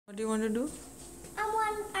What do you want to do? I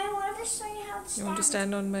want to show you how to stand. You want to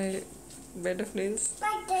stand on my bed of nails?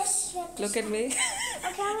 Like this. Look at me.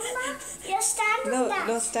 Okay, Mama. You stand on that.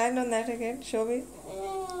 No, stand on that again. Show me.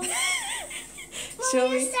 Show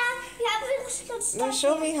me. You have to stand. No,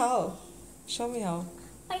 show me how. Show me how.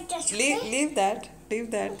 Like this. Leave that.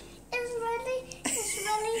 Leave that. It's really,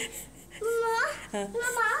 Mama,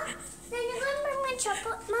 then you're going to bring my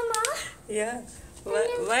chocolate, Mama. Yeah.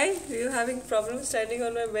 Why? Are you having problems standing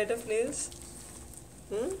on my bed of nails?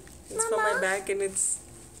 It's for my back and it's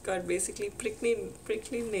got basically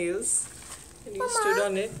prickly nails. And you stood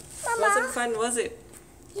on it. Mama. Wasn't fun, was it?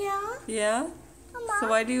 Yeah. Yeah? Mama. So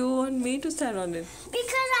why do you want me to stand on it?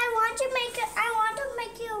 Because I want to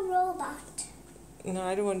make you a robot. No,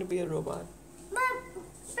 I don't want to be a robot. But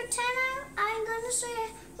pretend I'm going to show you.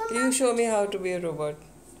 Mama, You show me how to be a robot.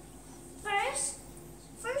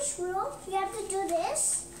 First rule, you have to do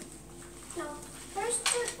this. No, first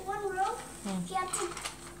one rule, you have to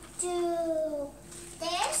do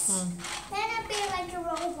this. Then it'll be like a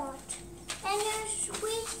robot. And you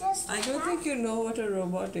squeeze this. I don't think you know what a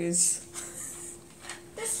robot is.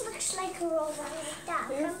 This looks like a robot like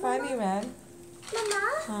that. You're funny, man.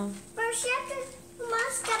 Mama, first you have to,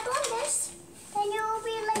 Mama, step on this. Then you'll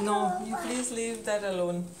be like No, you please leave that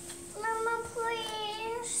alone.